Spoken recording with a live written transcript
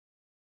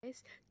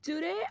Guys,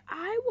 today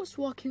I was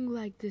walking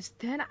like this,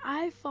 then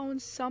I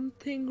found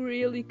something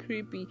really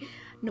creepy.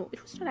 No, it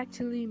was not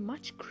actually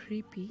much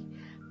creepy,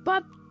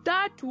 but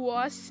that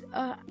was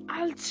a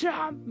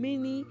ultra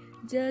mini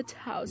dirt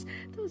house.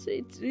 That was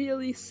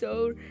really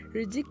so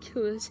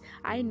ridiculous.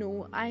 I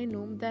know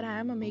that I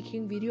am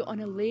making video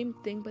on a lame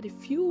thing, but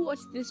if you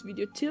watch this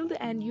video till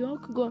the end, you're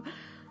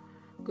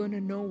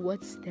gonna know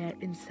what's there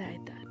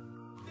inside that.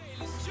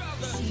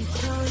 She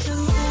tells the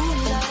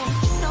moonlight,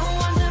 no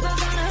one's ever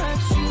gonna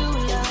hurt you,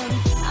 love.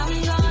 I'm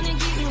gonna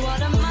give you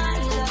all of my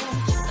love.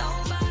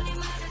 Nobody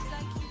matters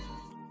like you.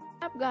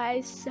 What's up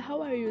guys,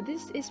 how are you?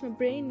 This is my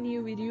brand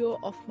new video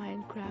of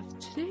Minecraft.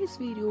 Today's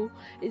video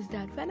is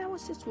that when I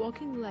was just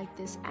walking like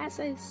this,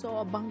 as I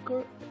saw a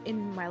bunker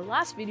in my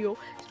last video,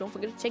 so don't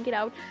forget to check it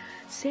out.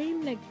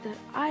 Same like that,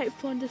 I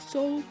found a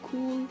so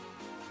cool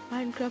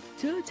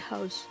Minecraft dirt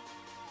house.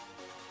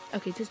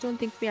 Okay, just don't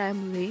think me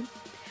I'm lame,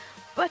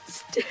 but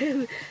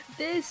still,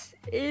 this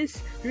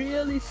is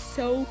really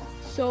so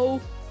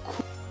cool.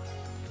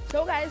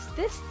 So guys,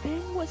 this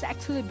thing was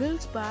actually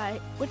built by,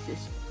 what's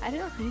this? I did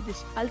not read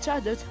this.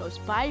 Ultra Dirt House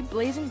by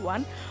Blazing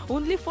One,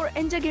 only for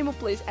NJ Gamer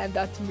Plays, and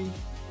that's me.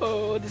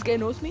 Oh, this guy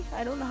knows me?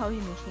 I don't know how he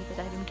knows me, but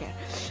I don't care.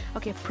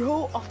 Okay,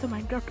 pro of the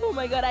Minecraft. Oh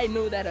my god, I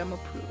know that I'm a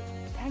pro.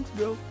 Thanks,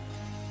 bro.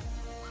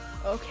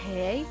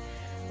 Okay,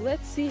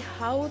 let's see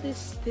how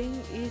this thing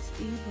is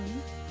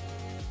even.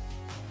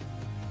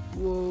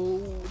 Whoa,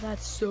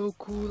 that's so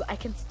cool. I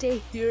can stay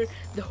here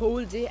the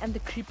whole day and the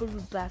creeper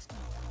will blast me.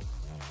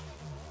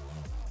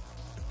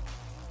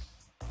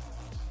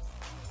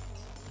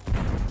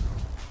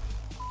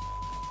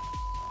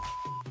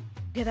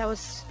 Okay, that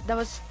was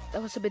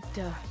a bit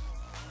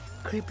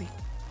creepy.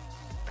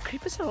 The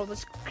creepers are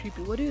always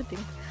creepy. What do you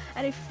think?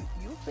 And if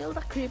you feel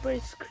the creeper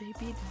is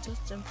creepy, then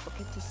just don't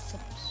forget to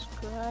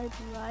subscribe,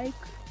 like.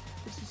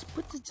 Just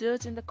put the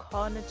dirt in the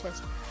corner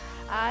chest.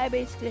 I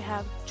basically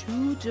have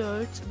 2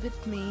 dirts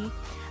with me,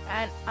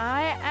 and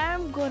I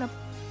am gonna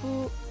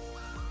put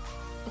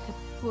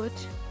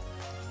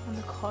on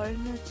the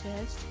corner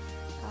chest.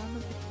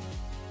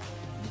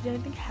 Did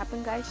anything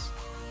happen, guys?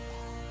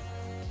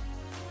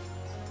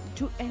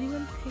 Do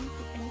anyone think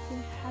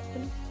anything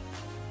happened?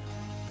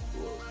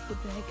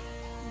 What the heck?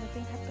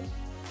 Nothing happened?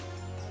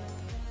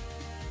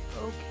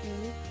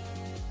 Okay.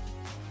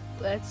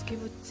 Let's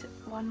give it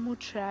one more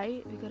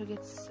try. We gotta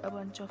get a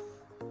bunch of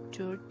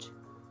dirt.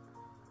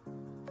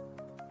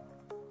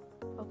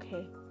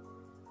 Okay.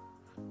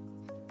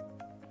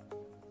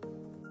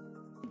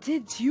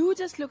 Did you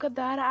just look at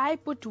that? I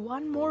put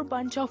one more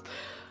bunch of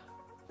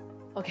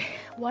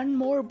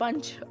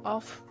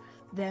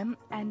them,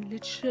 and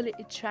literally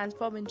it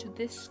transformed into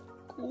this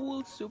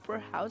cool super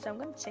house. I'm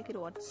gonna check it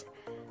what's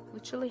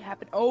literally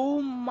happened. Oh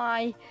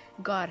my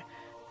god.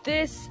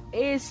 This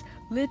is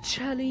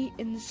literally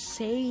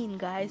insane,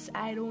 guys.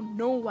 I don't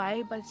know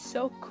why, but it's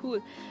so cool.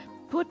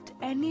 Put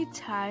any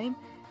time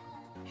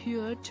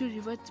here to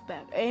revert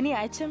back. Any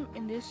item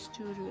in this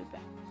to revert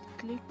back.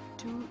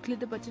 Click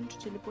the button to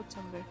teleport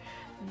somewhere.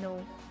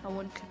 No, I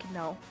won't click it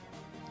now.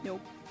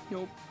 Nope.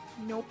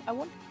 I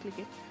won't click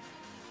it.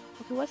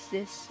 Okay, what's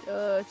this?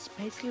 It's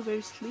basically where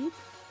you sleep.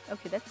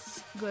 Okay,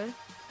 that's good.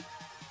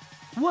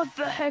 What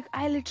the heck?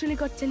 I literally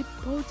got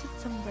teleported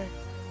somewhere.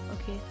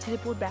 Okay,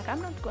 teleport back.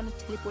 I'm not gonna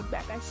teleport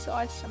back. I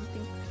saw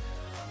something.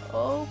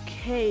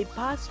 Okay,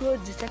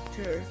 password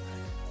detector.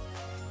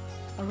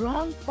 A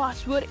wrong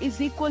password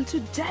is equal to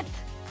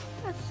death.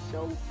 That's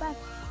so bad.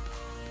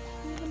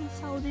 Even in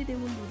Saudi they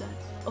won't do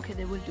that. Okay,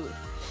 they will do it.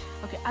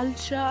 Okay,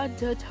 Ultra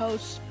Dirt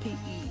House PE.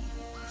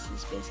 This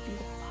is basically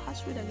the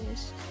password, I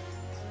guess.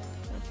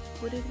 I'll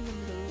put it in the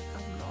middle.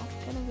 I'm not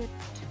gonna get.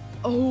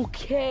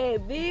 Okay,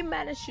 we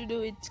managed to do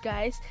it,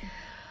 guys.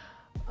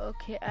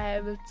 Okay,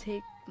 I will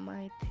take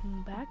my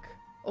thing back.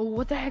 Oh,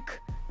 what the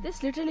heck?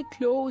 This literally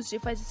closed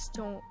if I just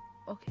don't.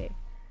 Okay,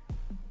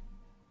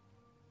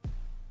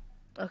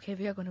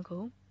 we are gonna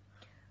go.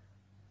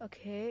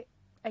 Okay,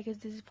 I guess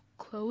this is for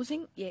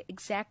closing. Yeah,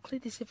 exactly,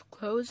 this is for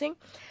closing.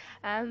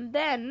 And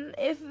then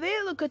if we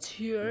look at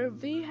here,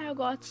 we have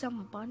got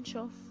some bunch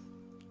of,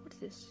 what's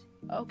this?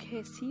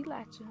 Okay, sea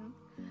lantern.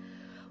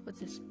 What's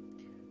this?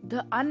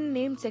 The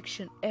unnamed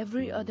section,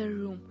 every other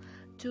room.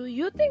 Do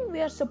you think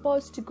we are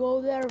supposed to go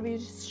there? We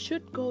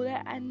should go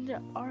there, and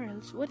or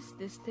else. What is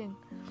this thing?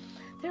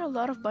 There are a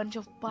lot of bunch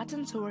of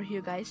buttons over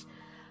here, guys.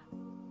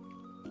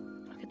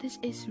 Okay, this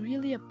is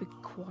really a big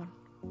one.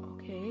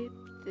 Okay,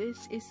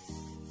 this is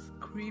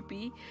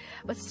creepy,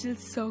 but still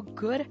so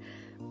good.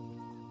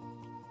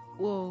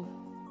 Whoa.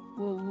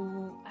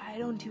 I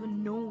don't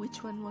even know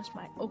which one was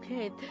mine.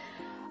 Okay,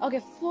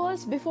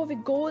 first, before we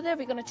go there,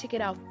 we're gonna check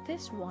it out.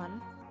 This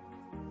one.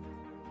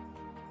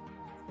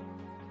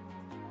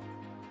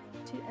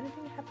 Did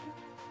anything happen?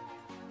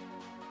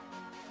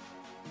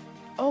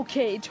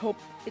 Okay, it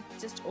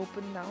just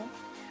opened now.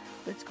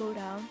 Let's go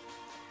down.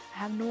 I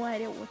have no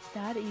idea what's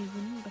that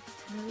even, but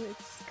still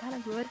it's kind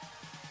of good.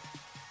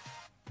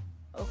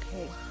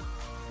 Okay,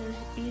 there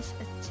is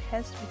a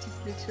chest which is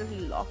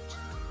literally locked.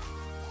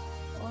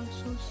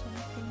 Also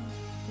something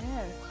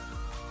there.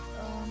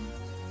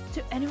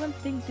 Do anyone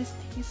think this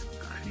thing is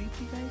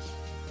creepy, guys?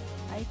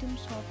 Item,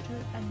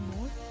 software, and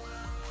more.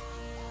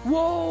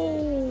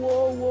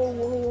 Whoa!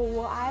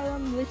 I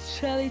am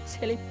literally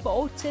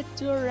teleported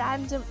to a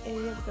random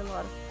area with a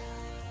lot of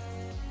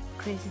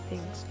crazy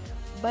things.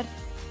 But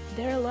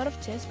there are a lot of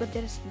chests, but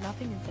there is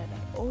nothing inside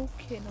that.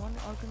 Okay,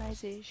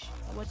 non-organization.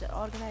 What's it?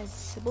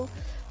 Organizable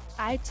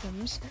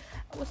items.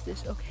 What's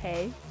this?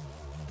 Okay.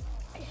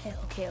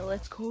 Okay,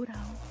 let's go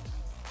down.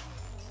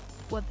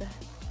 What the heck?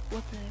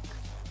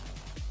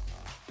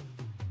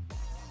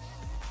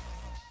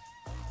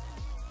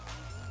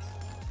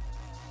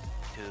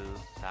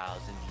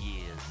 2,000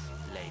 years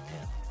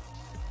later.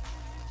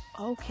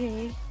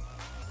 Okay.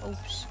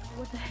 Oops.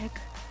 What the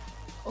heck?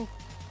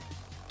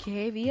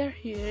 Okay, we are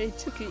here. It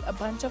took a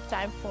bunch of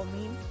time for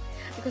me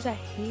because I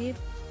hate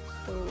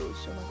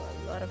those. Oh my god,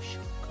 a lot of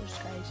shulkers,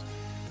 guys.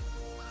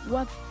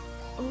 What?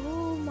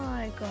 Oh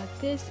my god,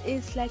 this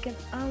is like an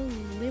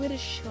unlimited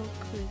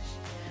shulkers.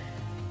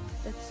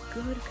 That's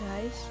good,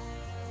 guys.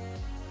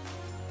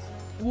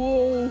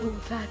 Whoa,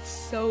 that's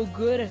so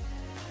good.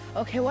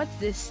 Okay, what's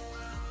this?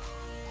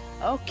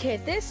 Okay,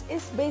 this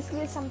is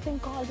basically something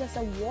called as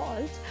a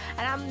vault,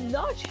 and I'm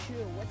not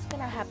sure what's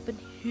gonna happen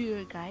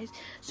here, guys.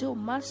 So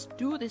must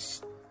do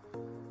this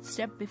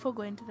step before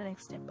going to the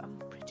next step. I'm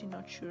pretty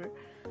not sure.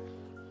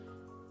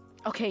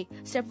 Okay,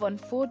 step 1,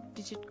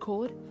 4-digit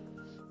code.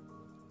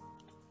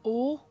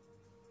 O,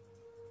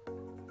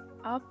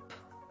 up,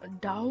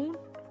 down,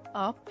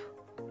 up.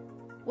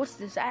 What's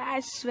this?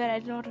 I swear I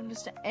do not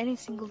understand any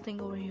single thing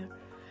over here.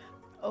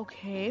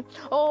 Okay.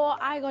 Oh,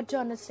 I got to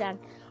understand.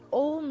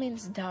 O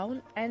means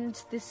down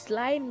and this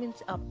line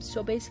means up.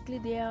 So basically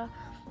they are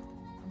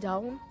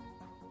down,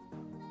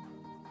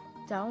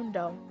 down,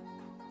 down.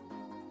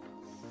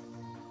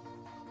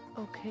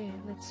 Okay,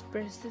 let's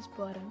press this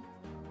button.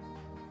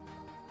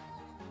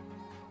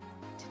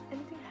 Did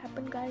anything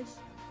happen, guys?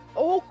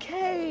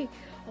 Okay,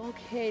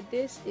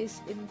 this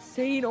is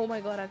insane. Oh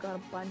my god, I got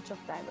a bunch of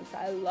diamonds.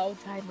 I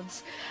love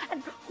diamonds.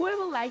 And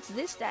whoever likes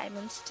these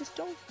diamonds, just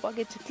don't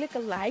forget to click a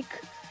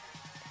like.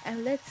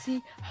 And let's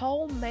see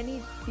how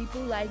many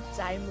people like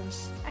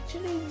diamonds.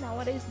 Actually,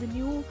 nowadays the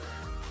new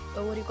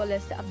the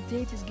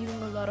update is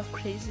giving a lot of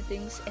crazy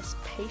things,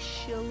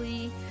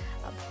 especially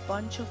a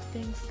bunch of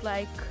things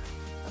like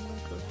I'm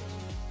gonna close it.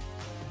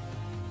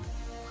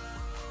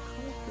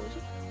 Can I close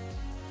it?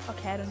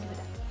 Okay, I don't give it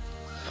that.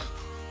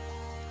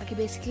 Okay,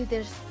 basically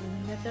there's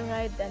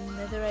netherite, and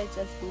netherite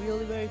is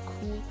really very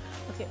cool.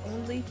 Okay,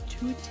 only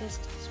 2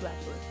 test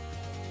swapper.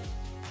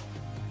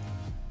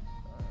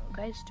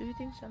 Guys, do you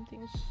think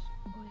something is...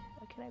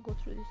 Oh, can I go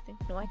through this thing?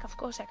 No, of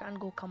course I can't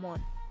go, come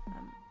on.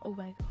 Oh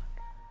my god.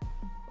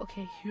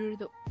 Okay, here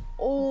the...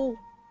 Oh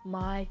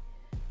my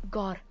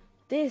god.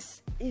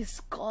 This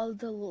is called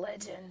the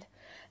legend.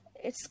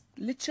 It's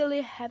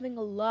literally having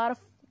a lot of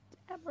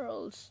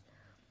emeralds.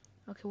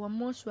 Okay, one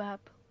more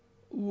swap.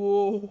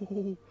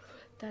 Whoa.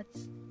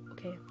 That's...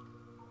 Okay.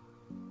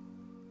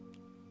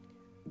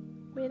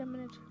 Wait a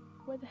minute.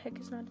 Where the heck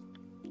is not...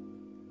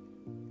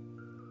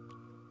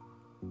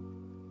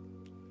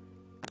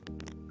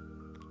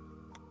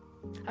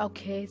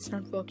 Okay, it's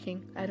not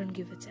working. I don't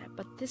give a damn.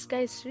 But this guy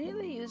is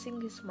really using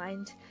his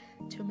mind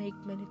to make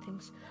many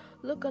things.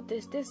 Look at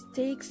this. This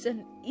takes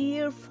an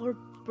year for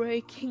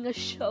breaking a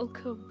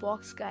shulker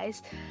box,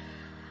 guys.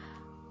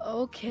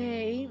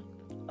 Okay.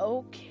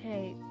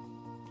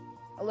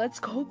 Let's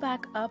go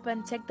back up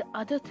and check the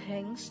other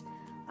things.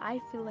 I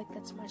feel like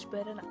that's much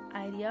better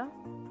idea.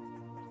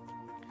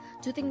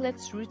 Do you think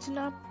let's written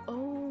up?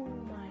 Oh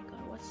my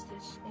god, what's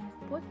this?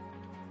 Input?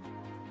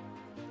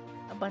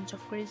 A bunch of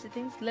crazy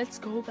things. Let's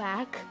go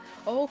back.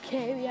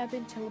 Okay, we have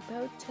been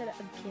teleported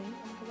again.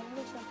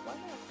 Why am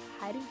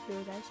I hiding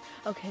here, guys?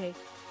 Okay.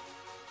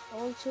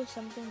 Also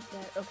something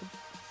that... Okay,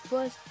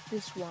 first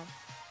this one.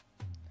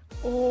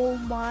 Oh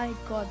my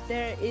god,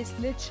 there is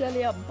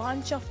literally a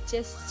bunch of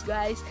chests,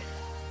 guys.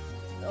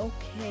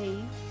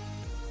 Okay.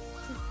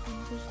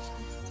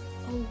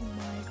 Oh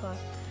my god.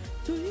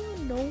 Do you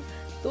know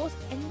those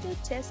ender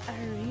chests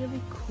are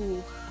really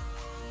cool?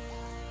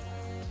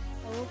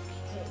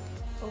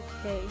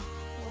 Okay.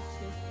 What's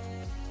this?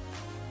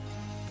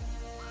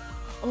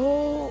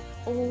 Oh.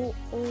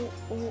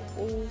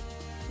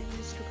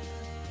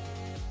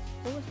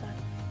 What was that?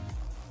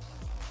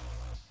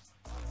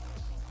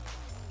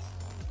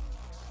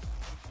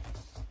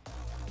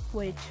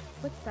 Wait,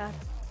 what's that?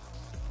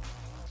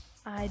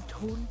 I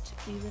don't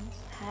even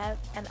have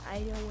an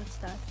idea what's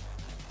that.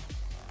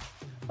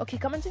 Okay,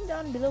 commenting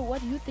down below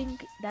what you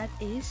think that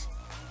is.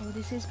 Oh,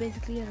 this is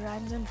basically a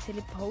random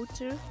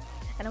teleporter.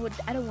 And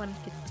I don't want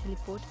to get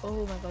teleport.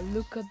 Oh my god,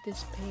 look at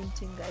this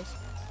painting, guys.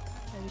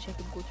 I wish I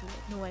could go through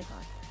it. No, I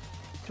can't.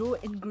 Throw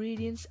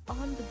ingredients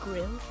on the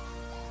grill.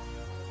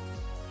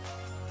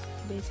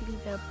 Basically,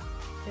 there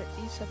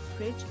is a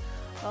fridge.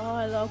 Oh,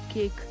 I love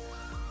cake.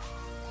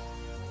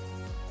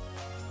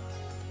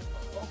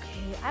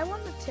 Okay, I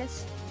want to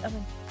test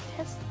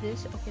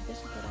this. Okay, this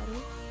is what I do.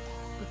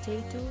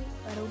 Potato.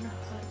 I don't know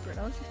how to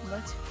pronounce it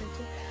much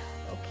better.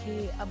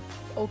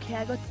 Okay,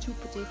 I got 2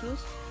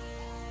 potatoes.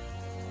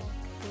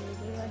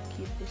 where do I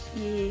keep this?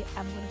 Yeah,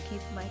 I'm gonna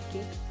keep my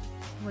cake.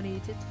 I'm gonna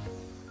eat it.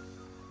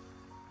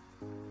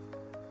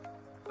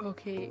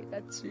 Okay,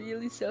 that's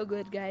really so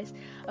good, guys.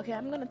 Okay,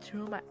 I'm gonna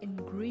throw my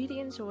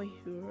ingredients over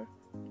here.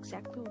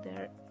 Exactly over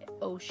there.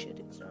 Oh shit,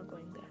 it's not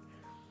going there.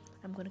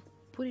 I'm gonna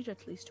put it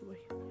at least over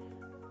here.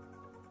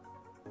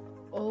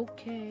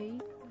 Okay.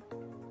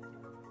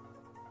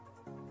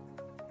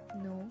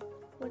 No.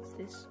 What's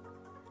this?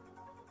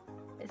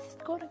 Is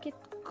it gonna get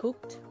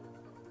cooked?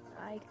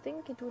 I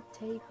think it would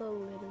take a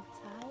little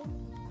time.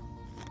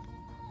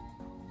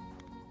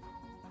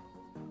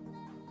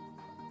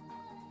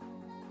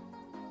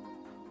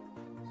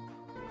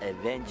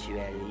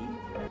 Eventually.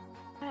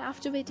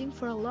 After waiting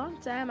for a long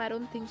time, I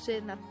don't think so.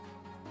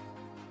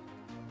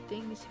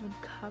 Nothing is even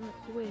coming.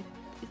 Wait,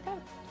 is that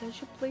a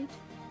pressure plate?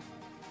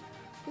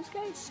 This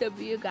guy is so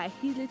weird, guy.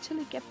 He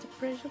literally kept a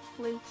pressure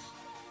plate.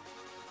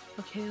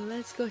 Okay,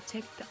 let's go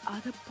check the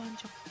other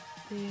bunch of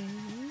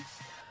things.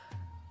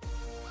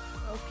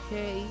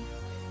 Okay,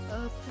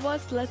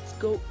 first let's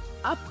go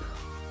up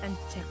and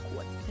check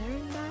what's there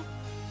in that.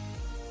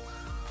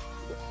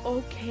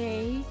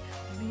 Okay,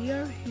 we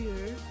are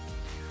here.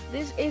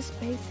 This is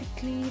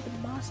basically the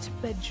master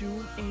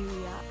bedroom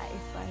area.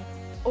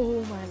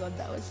 Oh my god,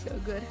 that was so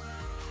good.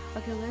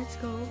 Okay, let's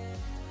go.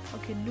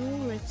 Okay,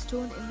 no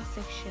redstone in the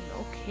section.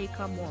 Okay,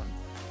 come on.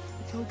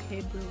 It's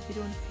okay, bro. We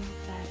don't need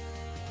that.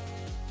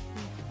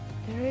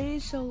 There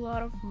is a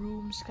lot of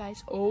rooms,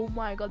 guys. Oh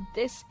my god,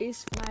 this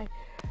is my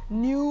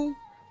new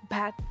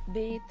back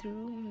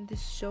bathroom. This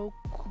is so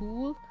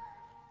cool.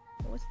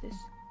 What's this?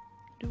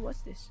 Dude,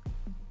 what's this?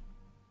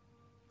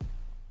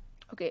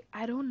 Okay,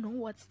 I don't know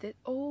what's this.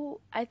 Oh,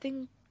 I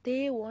think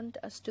they want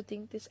us to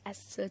think this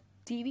as a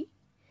TV.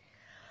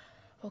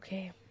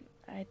 Okay,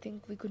 I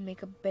think we could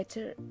make a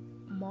better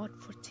mod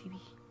for TV.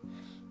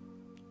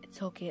 It's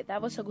okay.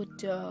 That was a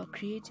good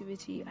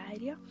creativity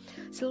idea.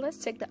 So let's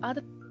check the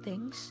other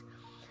things.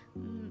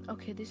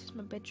 Okay, this is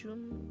my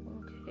bedroom.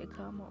 Okay,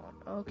 come on.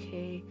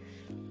 Okay,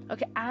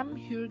 I'm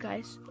here,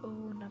 guys.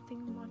 Oh,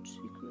 nothing much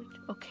secret.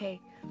 Okay,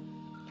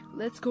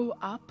 let's go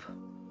up.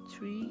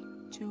 3,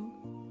 2.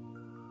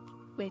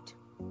 Wait.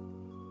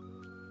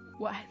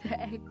 Why the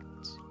heck?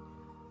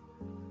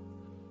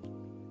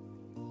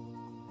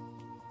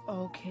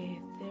 Okay,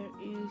 there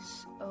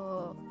is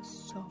a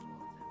song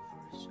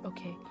first.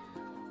 Okay.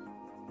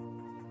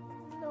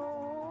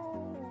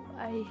 No,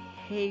 I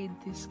hate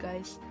this,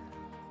 guys.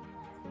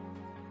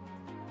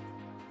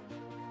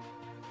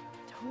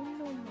 Don't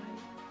know why.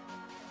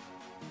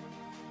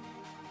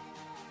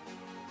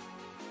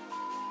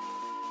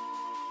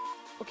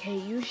 Okay,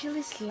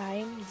 usually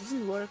slime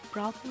doesn't work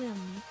properly on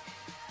me.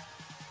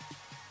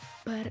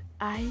 But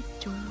I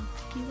don't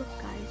give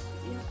up, guys.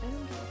 Yeah, I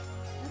don't give up.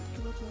 I don't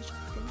give up much of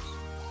things.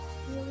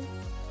 Really?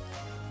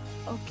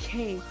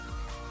 Okay.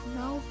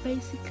 Now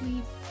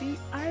basically we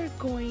are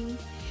going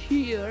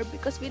here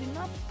because we did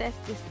not test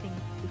this thing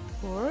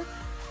before.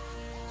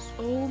 So,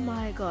 oh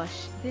my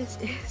gosh, this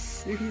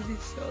is really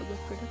so good.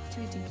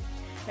 Productivity.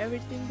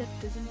 Everything that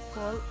doesn't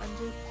fall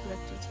under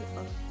productivity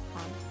or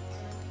fun.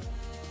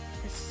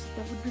 Yes,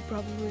 that would be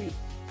probably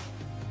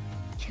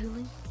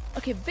killing.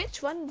 Okay,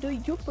 which one do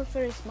you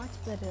prefer is much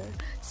better?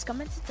 Just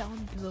comment it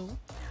down below.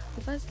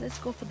 But first, let's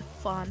go for the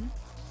fun.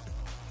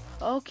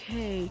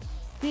 Okay,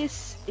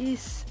 this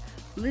is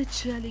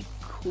literally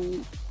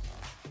cool.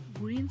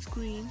 Green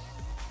screen.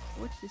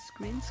 What's this?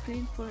 Green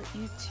screen for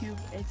YouTube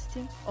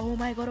editing. Oh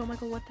my god,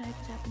 what the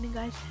heck is happening,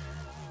 guys?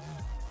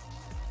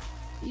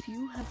 If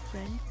you have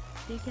friends,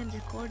 they can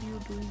record you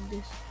doing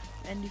this.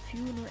 And if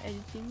you know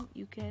editing,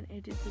 you can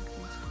edit the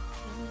green screen.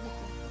 So you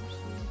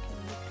can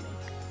look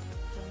like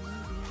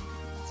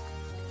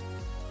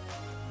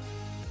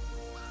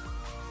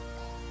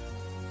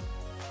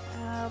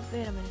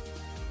wait a minute.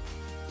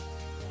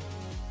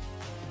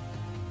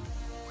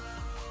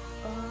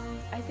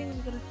 I think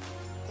we're gonna.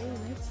 Oh,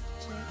 let's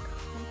check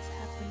what's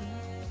happening.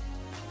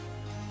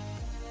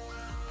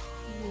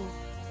 Whoa,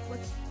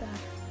 what's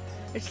that?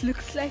 It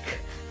looks like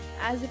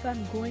as if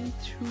I'm going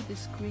through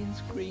this green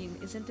screen,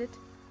 isn't it?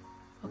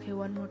 Okay,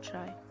 one more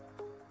try.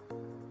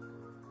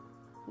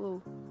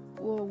 Whoa.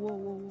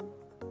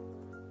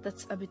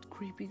 That's a bit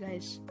creepy,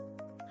 guys.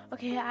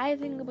 Okay, I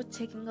think about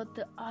checking out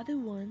the other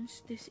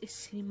ones. This is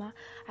cinema.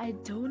 I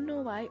don't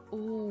know why.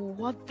 Oh,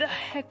 what the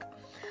heck?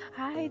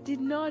 I did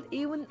not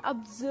even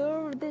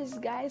observe this,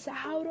 guys.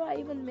 How do I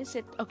even miss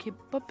it? Okay,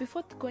 but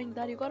before going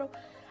there,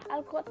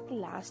 I'll go at the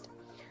last.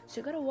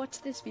 So you gotta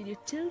watch this video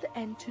till the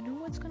end to know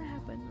what's gonna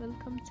happen.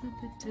 Welcome to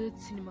the Dirt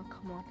Cinema.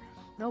 Come on.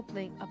 Now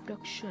playing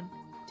Abduction.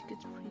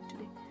 Tickets free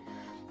today.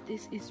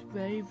 This is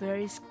very,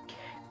 very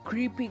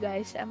creepy,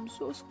 guys. I'm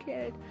so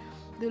scared.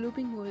 The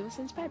looping movie was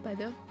inspired by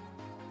the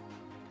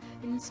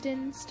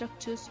Instant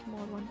Structure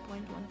Small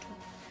 1.12,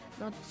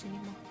 not the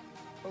cinema.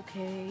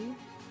 Okay,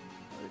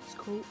 let's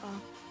go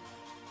up.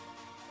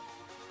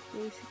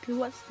 Basically,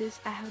 what's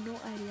this? I have no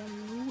idea.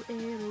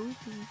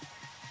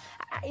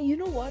 You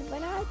know what?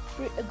 When I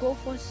go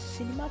for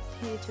cinema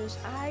theaters,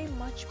 I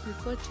much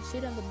prefer to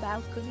sit on the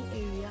balcony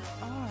area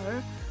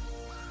or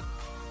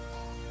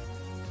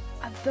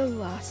at the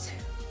last.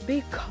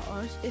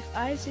 Because if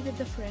I sit at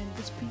the front,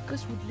 the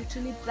speakers would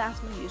literally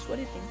blast my ears. What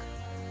do you think?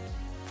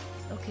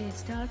 Okay,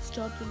 stop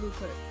the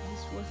looker.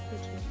 This was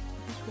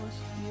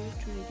here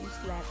to reduce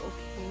lag.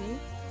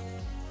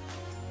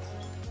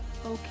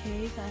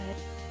 Okay, go ahead.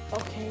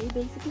 Okay,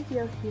 basically we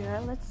are here.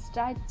 Let's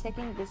try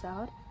checking this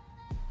out.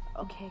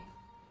 Okay.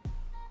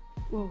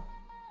 Whoa.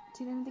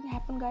 Did anything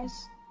happen,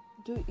 guys?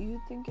 Do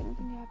you think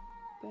anything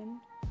happened?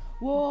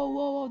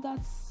 Whoa,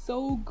 that's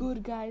so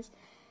good, guys.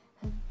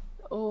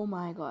 Oh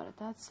my god,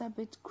 that's a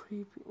bit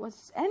creepy. What's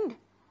this end?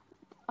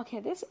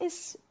 Okay, this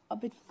is a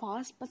bit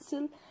fast, but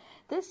still,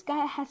 this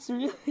guy has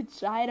really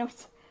tried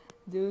out,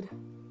 dude.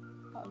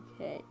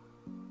 Okay.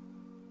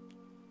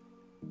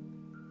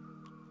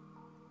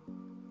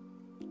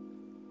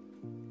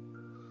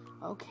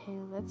 Okay,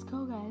 let's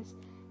go, guys.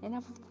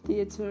 Enough of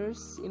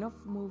theaters, enough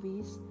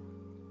movies.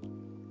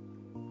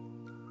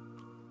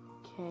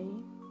 Okay.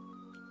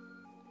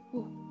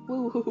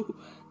 Whoa.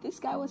 This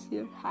guy was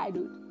here. Hi,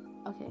 dude.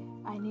 Okay,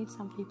 I need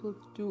some people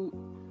to...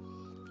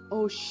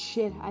 Oh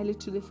shit, I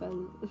literally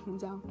fell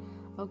down.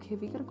 Okay,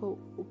 we gotta go.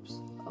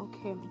 Oops.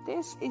 Okay,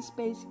 this is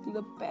basically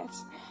the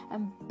best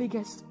and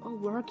biggest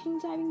working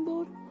diving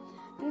board.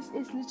 This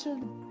is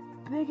literally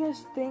the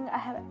biggest thing I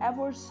have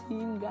ever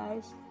seen,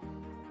 guys.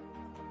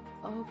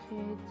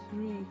 Okay,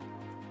 3,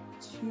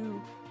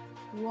 2,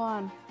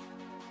 1.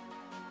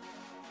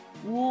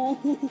 Whoa,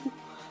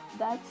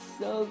 that's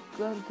so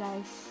good,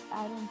 guys.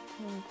 I don't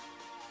think...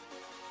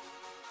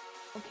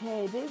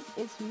 Okay, this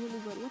is really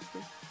good. What's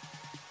this?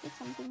 It's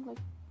something like...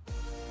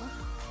 What?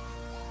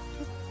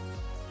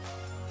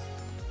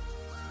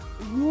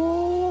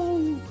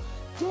 Whoa!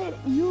 Did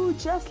you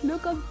just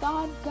look at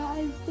that,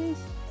 guys? This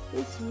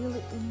is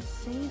really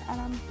insane.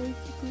 And I'm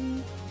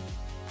basically...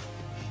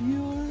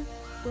 Here,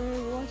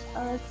 there was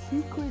a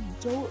secret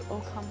door.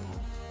 Oh, come on.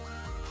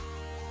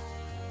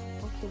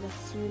 Okay,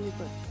 that's really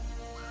good.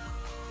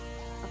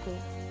 Okay,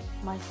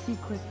 my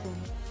secret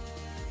thing.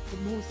 The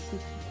most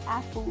secret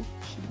apple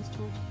should be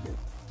stored here.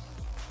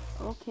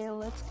 Okay,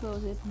 let's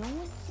close it. No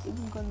one's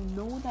even gonna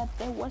know that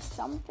there was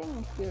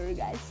something here,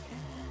 guys.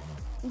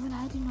 Even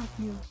I did not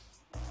knew.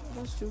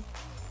 That's true.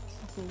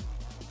 Okay.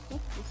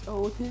 What's this?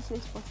 Oh, this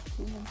is what's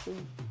the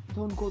thing.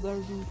 Don't go there,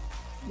 dude.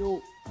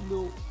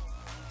 No.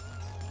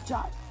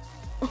 Die.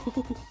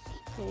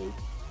 Okay.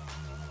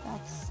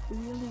 That's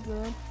really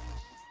good.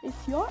 If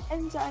you're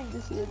enjoying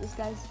this video,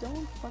 guys,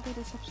 don't forget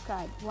to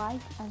subscribe, like,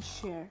 and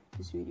share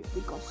this video,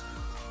 because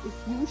if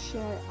you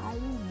share, I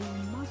will do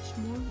much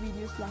more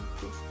videos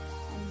like this,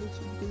 and which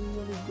will be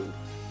really good.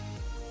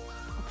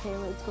 Okay,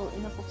 let's go.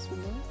 Enough of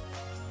swimming.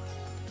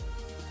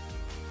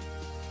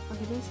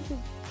 Okay,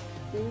 basically,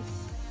 this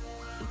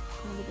is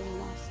gonna be the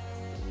last.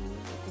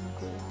 We're gonna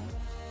go down.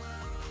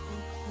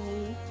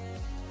 Okay.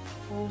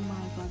 Oh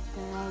my god,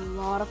 there are a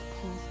lot of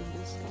things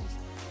in this, guys.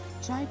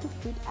 Try to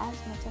fit as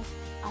much as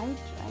I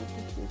try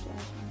to fit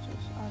as much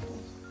as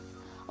artists.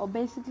 Oh,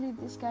 basically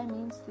this guy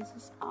means this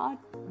is art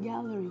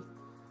gallery.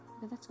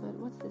 Okay, that's good.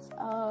 What's this?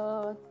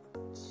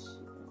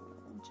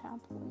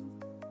 Trampoline.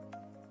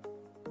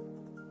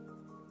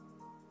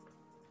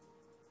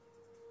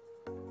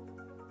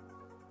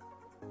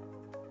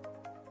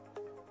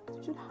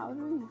 Dude, how are we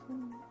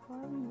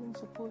even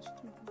supposed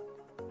to?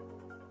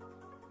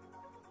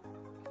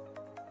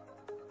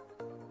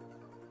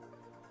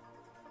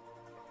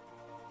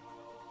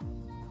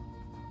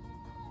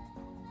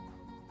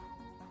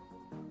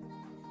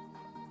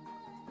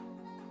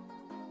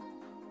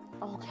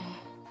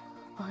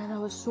 Okay, that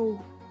was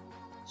so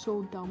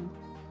dumb.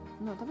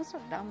 No, that was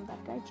not dumb.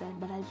 That guy tried,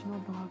 but I do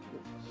not know how to do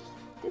it.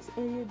 This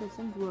area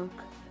doesn't work.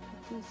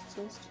 It is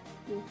just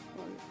here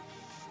for it.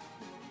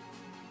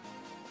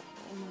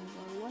 Oh my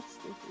god, what's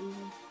this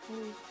even?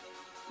 Oh,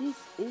 this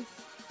is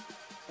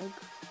like...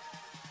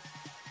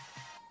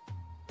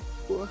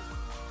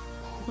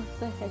 What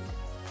the heck?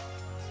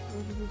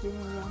 Maybe we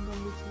didn't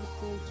randomly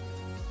teleport.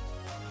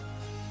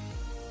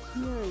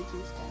 Here it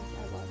is, guys.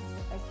 I got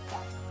it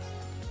back.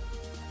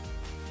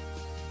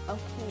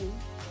 Okay,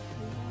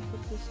 we're gonna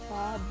put this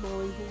bad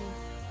boy here.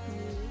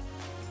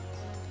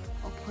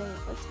 Okay,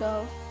 let's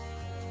go.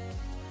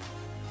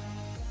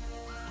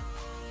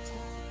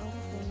 Check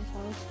other things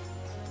out.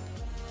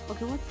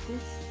 Okay, what's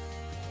this?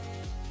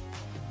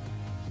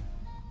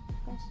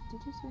 Guys,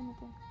 did you see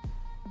anything?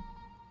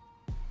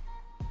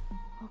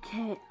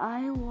 Okay,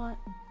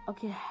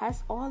 okay,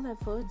 has all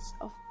efforts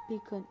of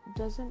beacon,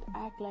 doesn't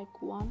act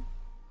like one.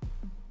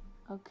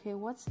 Okay,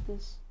 what's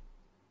this?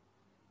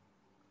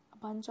 A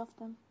bunch of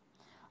them.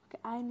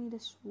 Okay, I need a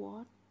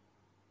sword.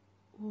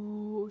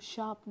 Ooh,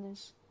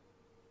 sharpness.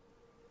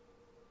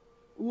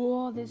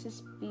 Whoa, this is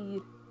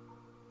speed.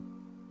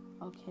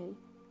 Okay.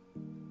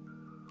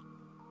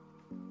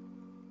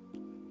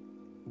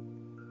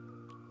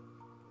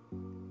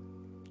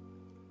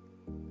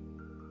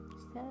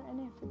 Is there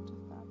any effect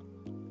of that?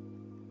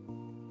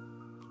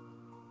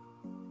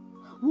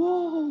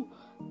 Whoa!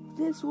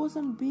 This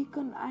wasn't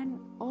beacon, and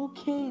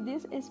okay,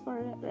 this is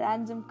for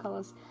random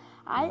colors.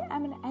 I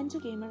am an anti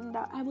gamer and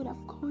I would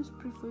of course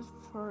prefer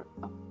for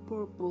a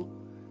purple.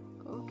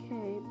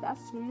 Okay,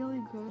 that's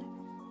really good.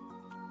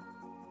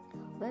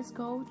 Let's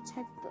go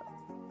check the.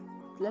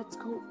 Let's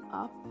go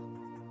up.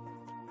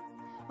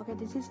 Okay,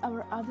 this is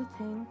our other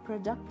thing,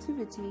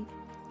 productivity.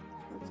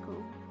 Let's go.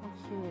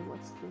 Okay,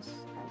 what's this,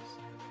 guys?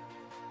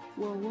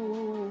 Whoa, whoa,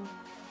 whoa, whoa.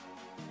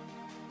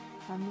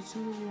 I'm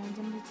literally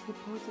randomly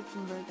teleported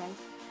somewhere, guys.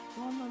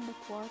 One on the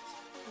quartz.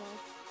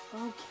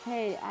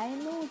 Okay, I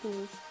know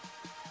this.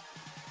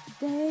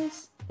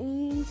 This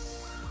is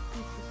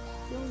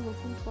still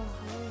looking for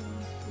hiring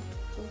with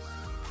this.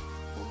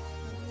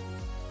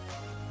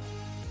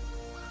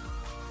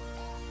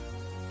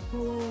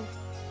 Whoa,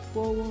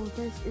 whoa, whoa,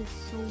 this is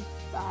so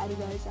bad,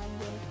 guys. I'm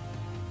gonna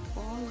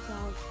fall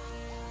down.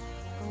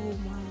 Oh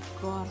my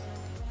god,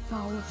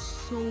 that was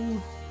so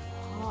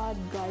hard,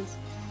 guys.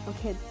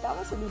 Okay, that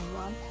was a good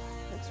one.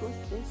 Next,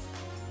 what's this?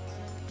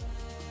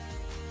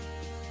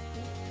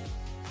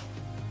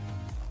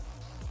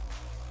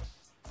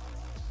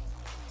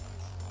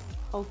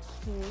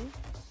 Okay.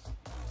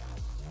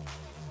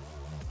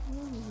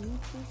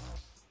 Read this.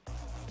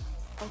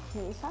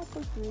 Okay, if I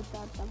could read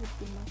that, that would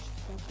be much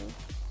better.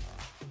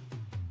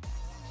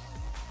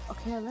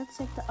 Okay, let's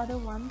check the other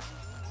ones.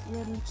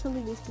 We're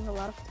literally wasting a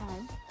lot of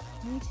time.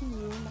 Meeting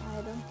room,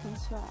 I don't think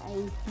so. I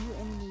hear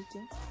any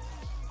meeting.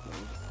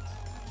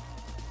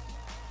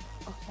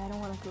 Okay, I don't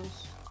want to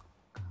close.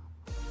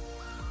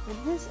 But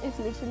this is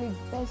literally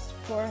best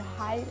for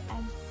hide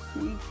and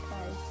seek,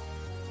 guys.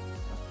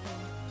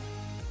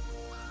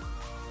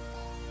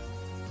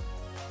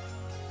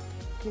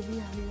 Okay, we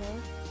are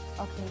here.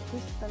 Okay,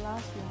 this is the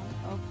last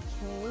one.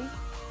 Okay,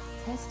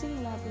 testing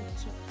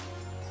laboratory.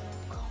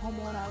 Come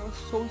on, I was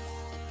so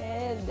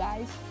scared,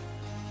 guys.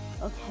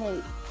 Okay,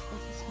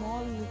 it's a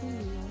small living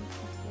room.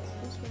 Okay,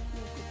 this would be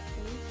a good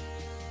place.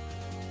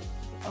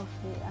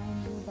 Okay, I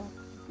knew that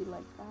would be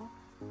like that.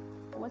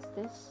 What's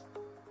this?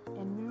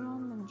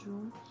 Environment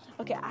room.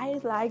 Okay, I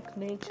like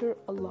nature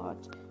a lot,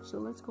 so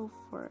let's go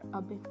for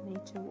a bit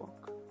nature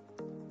walk.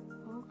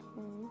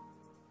 Okay,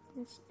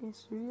 this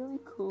is really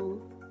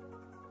cool.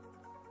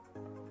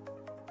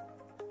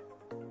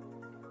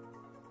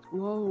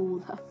 Whoa,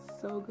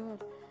 that's so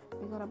good.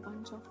 We got a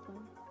bunch of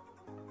them.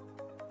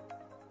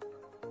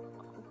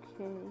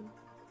 Okay.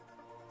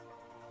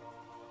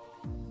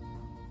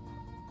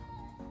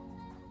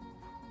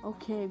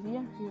 Okay, we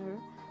are here.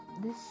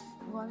 This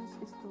one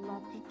is the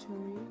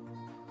laboratory.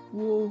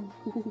 Whoa,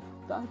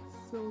 that's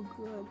so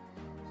good.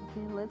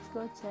 Okay, let's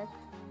go check.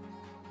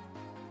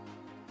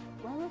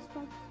 Why was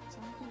that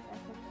jumping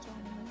effect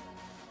on me?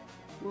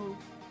 Whoa.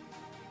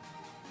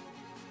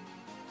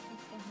 What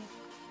the heck?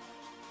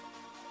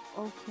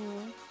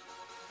 Okay.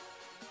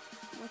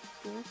 What's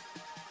this?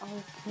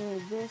 Okay,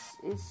 this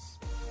is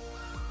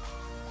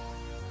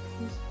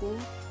peaceful.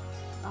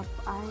 I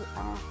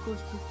of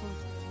course prefer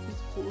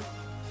peaceful.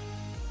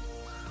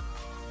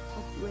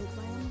 But wait,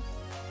 why am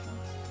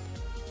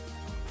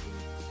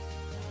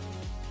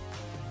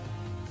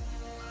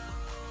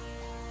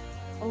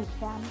I?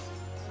 Okay,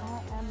 I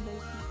am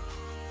basically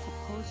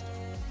supposed to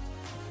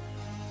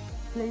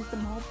place the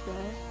mob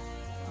there.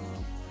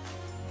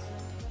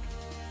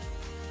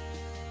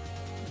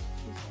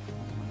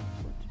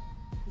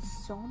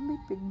 Zombie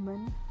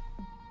pigment.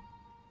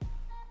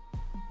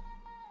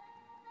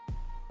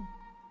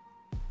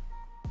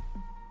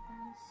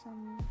 And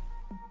some.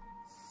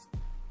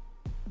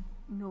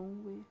 No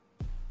way.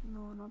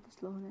 No, not the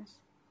slowness.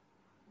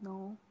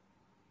 No.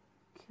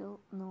 Kill.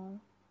 No.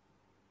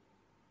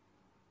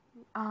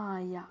 Ah,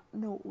 yeah.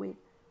 No, wait.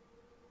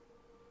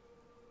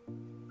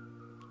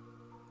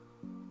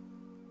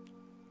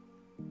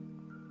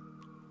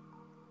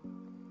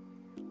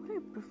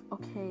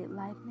 Okay,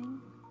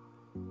 lightning.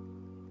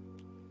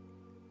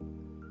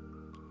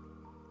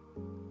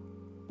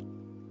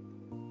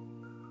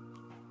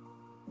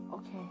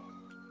 Okay.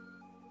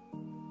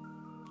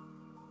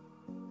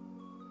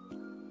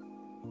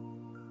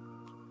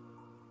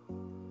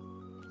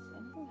 Is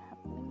anything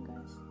happening,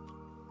 guys?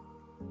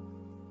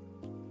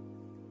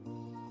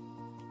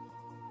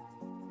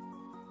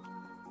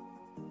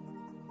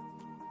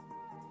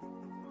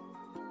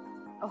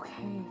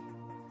 Okay.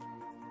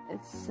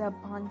 It's a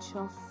bunch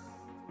of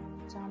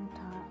time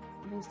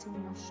wasting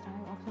much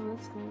time. Okay,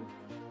 let's go.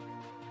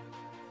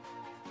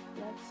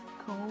 Let's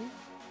go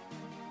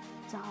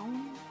down.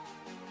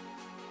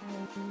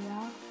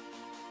 Yeah.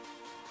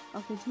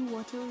 Okay, do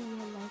water in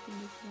your life in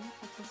this room.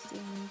 Just stay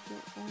in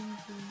your own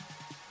room.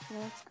 Yeah,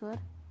 that's good.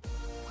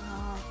 I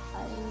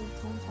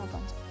don't have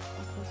bunch.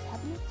 Okay,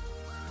 cabinet.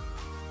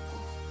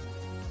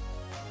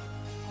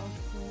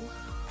 Okay.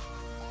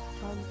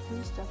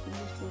 Please stuff in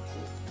this book.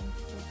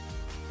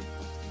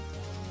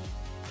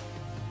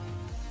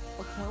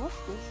 Okay, what's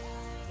this?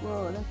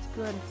 Whoa, that's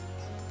good.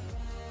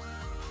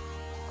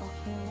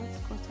 Okay, let's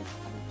go check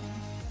other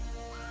things.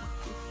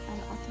 An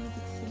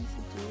automatic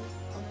sensitive.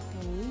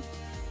 Okay.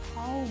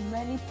 How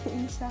many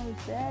things are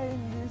there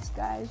in this,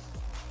 guys?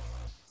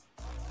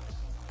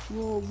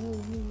 Whoa, whoa,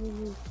 whoa, whoa,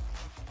 whoa.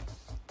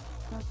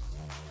 That's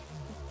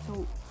so.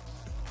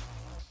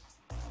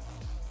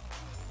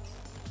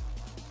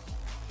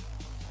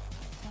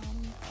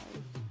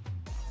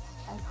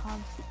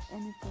 can't see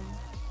anything.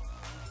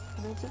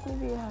 So basically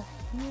we are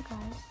here,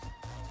 guys.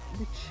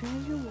 The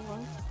treasure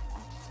was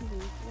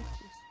activated. Let's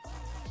see.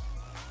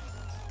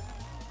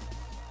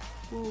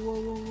 Whoa, whoa,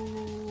 whoa, whoa,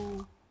 whoa,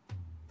 whoa.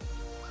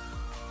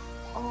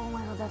 Oh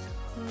my god, that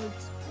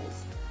hurts, guys.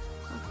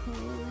 Okay,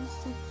 let's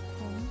take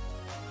pen.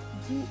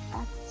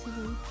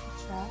 Deactivate the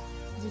trap.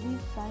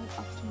 Delete file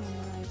after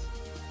memorize.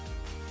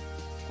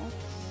 X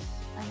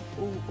and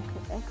O.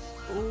 Okay, X,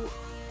 O.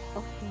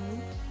 Okay.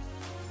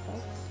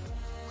 X.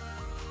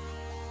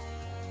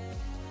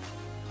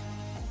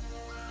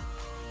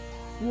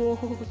 Whoa,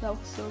 that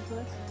was so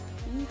good.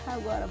 We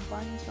have got a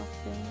bunch of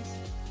things.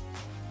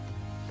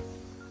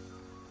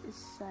 This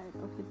side,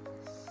 okay,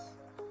 this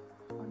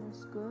one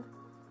is good.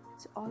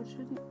 It's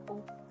already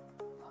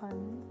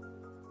open.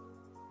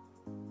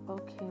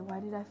 Okay, why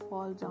did I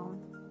fall down?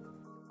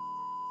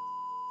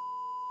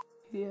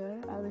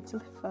 Here, I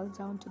literally fell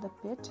down to the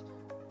pit.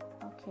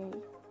 Okay.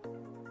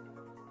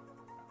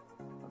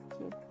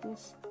 Okay,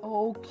 this.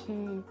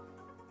 Okay.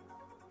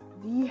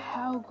 We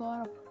have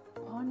got a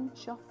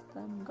bunch of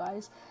them,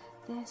 guys.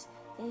 This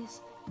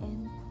is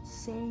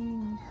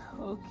insane.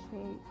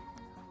 Okay,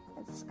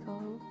 let's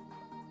go.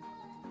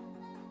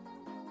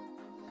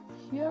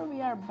 Here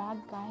we are back,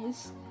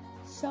 guys.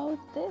 So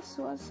this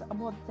was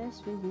about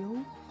this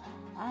video,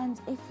 and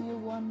if you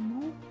want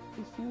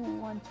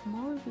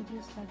more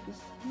videos like this,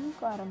 you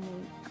gotta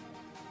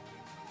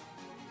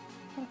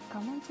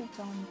comment it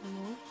down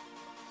below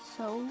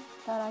so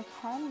that I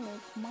can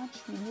make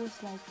much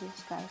videos like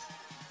this, guys.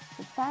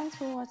 So thanks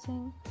for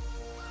watching.